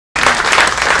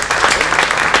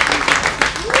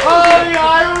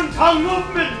tongue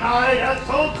of midnight hath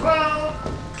told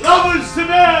 12. Lovers to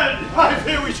bed! I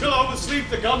fear we shall oversleep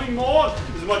the coming morn,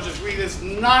 as much as we this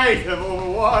night have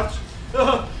overwatched.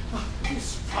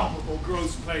 This probable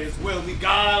gross players will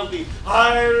beguile the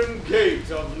iron gate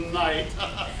of night.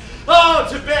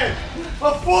 To bed!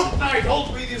 A fortnight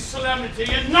hold we this solemnity,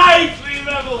 and nightly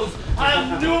revels,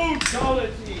 and new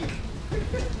jollity.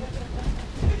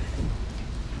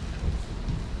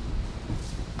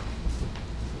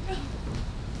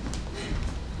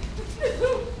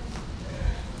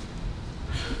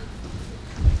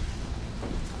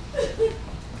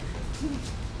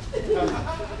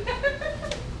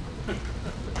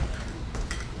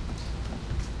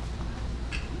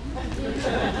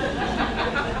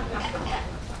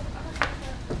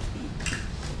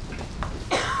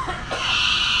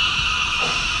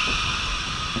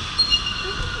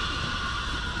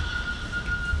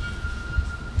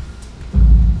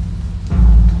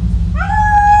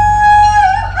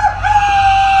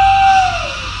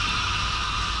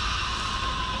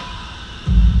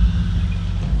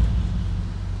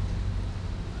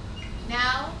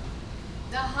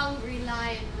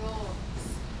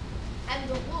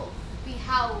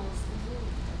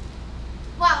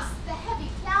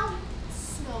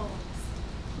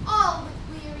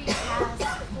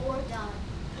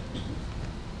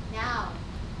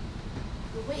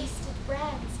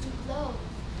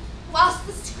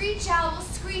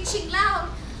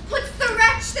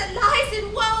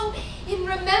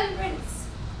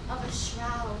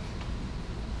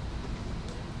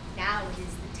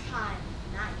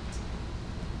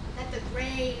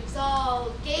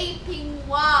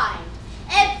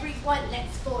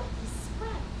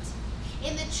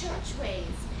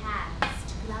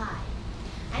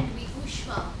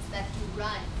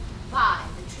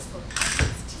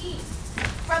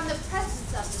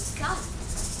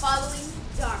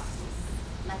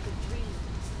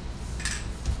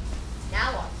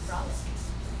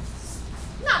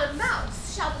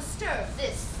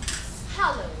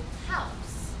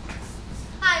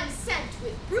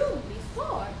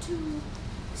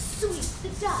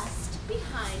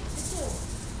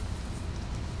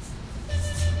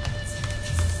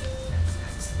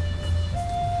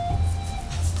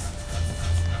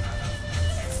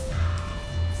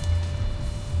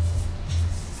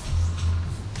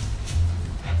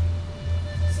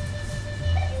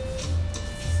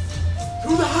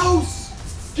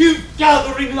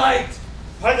 Gathering light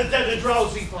by the dead and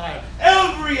drowsy fire,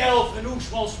 every elf and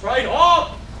Uxmal sprite,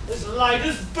 off as light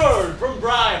as bird from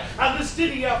briar, and the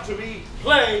stiddy after me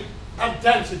play and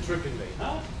dance it trippingly,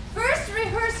 huh? First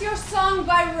rehearse your song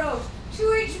by rote,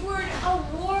 to each word a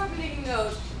warbling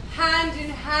note. Hand in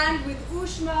hand with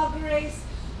Uxmal grace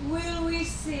will we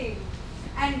sing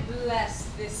and bless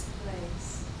this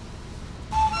place.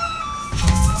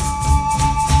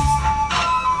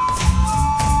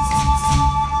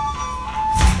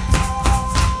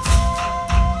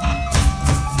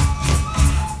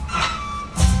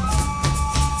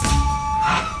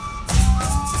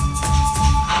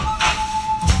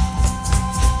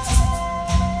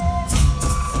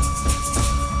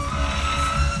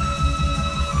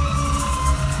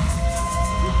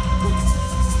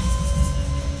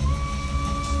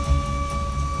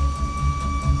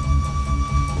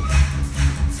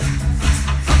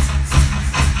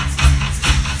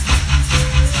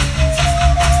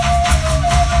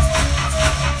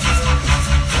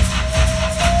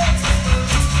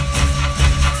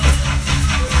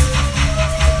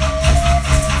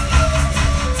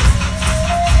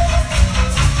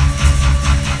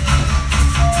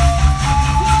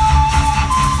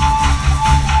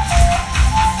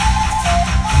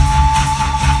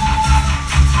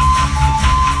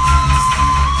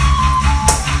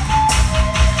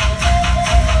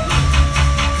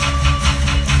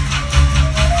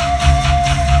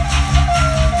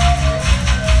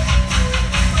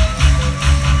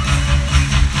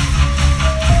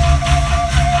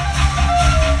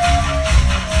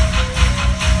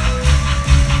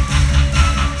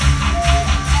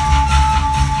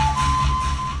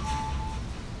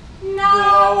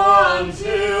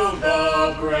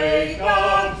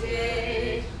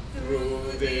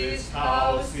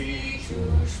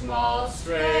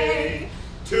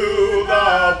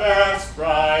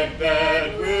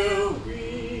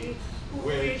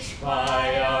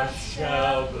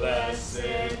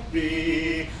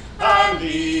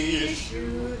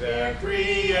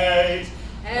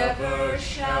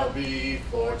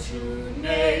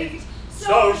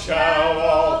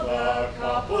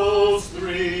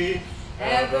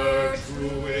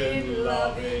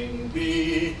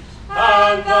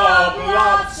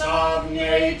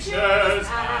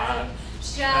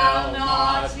 shall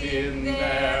not in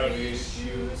their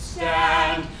issue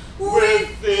stand,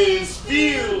 with this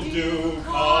field do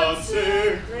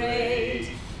consecrate.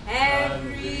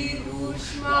 Every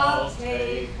Ushmal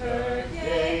take her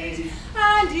gate,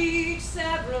 and each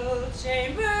several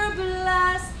chamber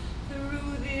bless,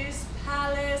 through this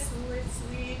palace with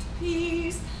sweet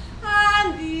peace,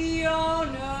 and the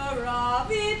owner of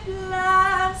it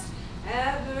blessed,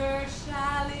 ever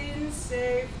shall in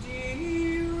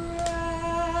safety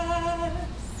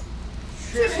rest.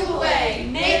 Trip away,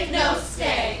 make no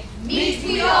stay, meet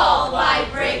we all by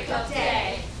break of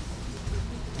day.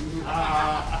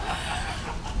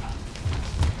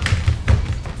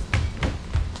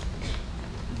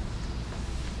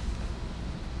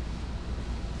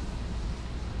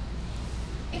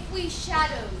 If we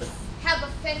shadows have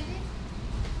offended,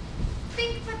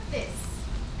 think but this,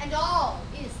 and all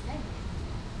is ended,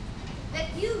 that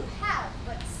you have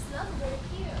but slumbered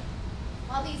here,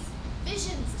 while these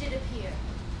visions did appear,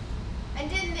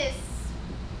 and in this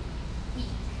weak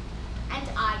and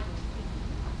idle thing,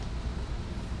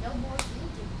 no more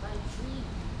yielded but a dream.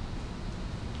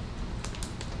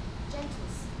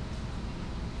 Gentles,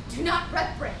 do not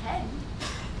reprehend.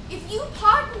 If you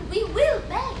pardon, we will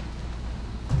beg.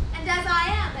 And as I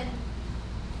am an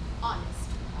honest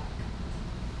buck,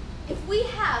 if we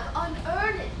have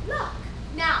unearned luck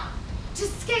now to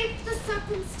scape the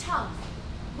serpent's tongue,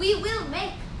 we will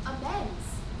make amends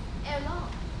ere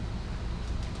long.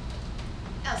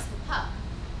 Else the puck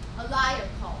a liar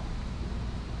call.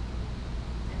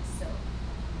 And so,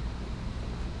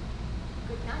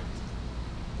 good night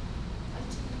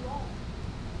unto you all.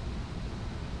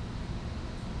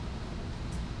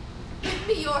 Give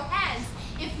me your hands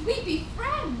if we be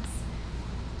friends,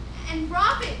 and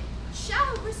Robin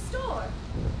shall restore